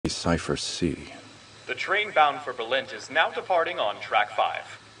Decipher C. The train bound for Berlin is now departing on track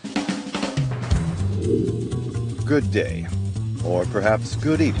 5. Good day. Or perhaps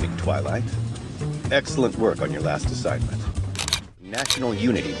good evening, Twilight. Excellent work on your last assignment. National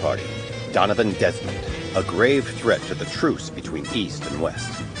Unity Party. Donovan Desmond. A grave threat to the truce between East and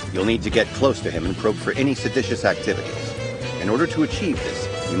West. You'll need to get close to him and probe for any seditious activities. In order to achieve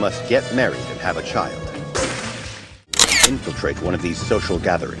this, you must get married and have a child. Infiltrate one of these social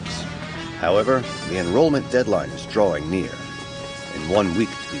gatherings. However, the enrollment deadline is drawing near. In 1 week,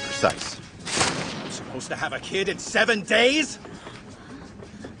 to be precise. I'm supposed to have a kid in 7 days?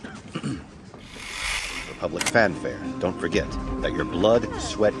 For public fanfare, don't forget that your blood,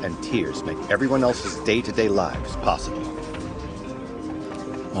 sweat, and tears make everyone else's day-to-day lives possible.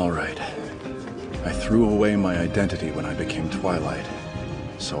 All right. I threw away my identity when I became Twilight,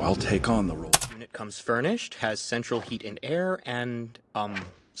 so I'll take on the role. Unit comes furnished, has central heat and air, and,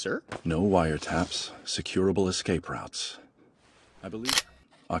 sir? No wiretaps, securable escape routes. I believe...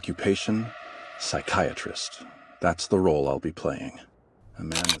 Occupation, psychiatrist. That's the role I'll be playing. A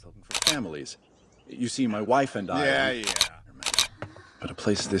man with looking for families. You see, my wife and I... Yeah. But a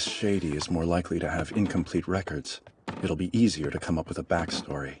place this shady is more likely to have incomplete records. It'll be easier to come up with a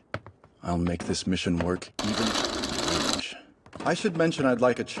backstory. I'll make this mission work even... I should mention I'd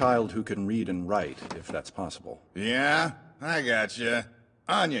like a child who can read and write, if that's possible. Yeah, I gotcha.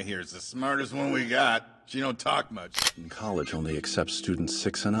 Anya here's the smartest one we got. She don't talk much. In college only accepts students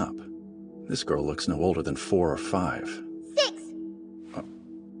 6 and up. This girl looks no older than 4 or 5. 6!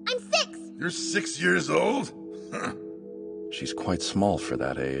 I'm 6! You're 6 years old? Huh. She's quite small for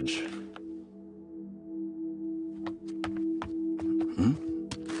that age.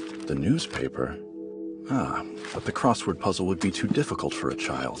 The newspaper? Ah, but the crossword puzzle would be too difficult for a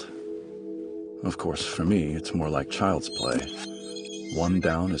child. Of course, for me, it's more like child's play. 1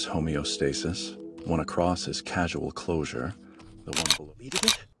 down is homeostasis, 1 across is casual closure, the one below... Needed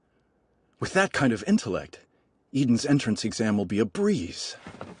it? With that kind of intellect, Eden's entrance exam will be a breeze.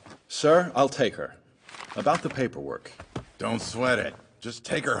 Sir, I'll take her. About the paperwork. Don't sweat it. Just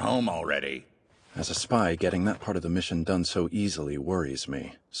take her home already. As a spy, getting that part of the mission done so easily worries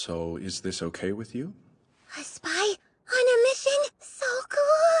me. So, is this okay with you? A spy on a mission? So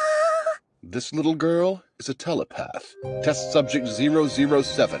cool! This little girl is a telepath. Test subject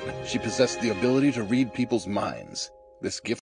 007. She possessed the ability to read people's minds. This gift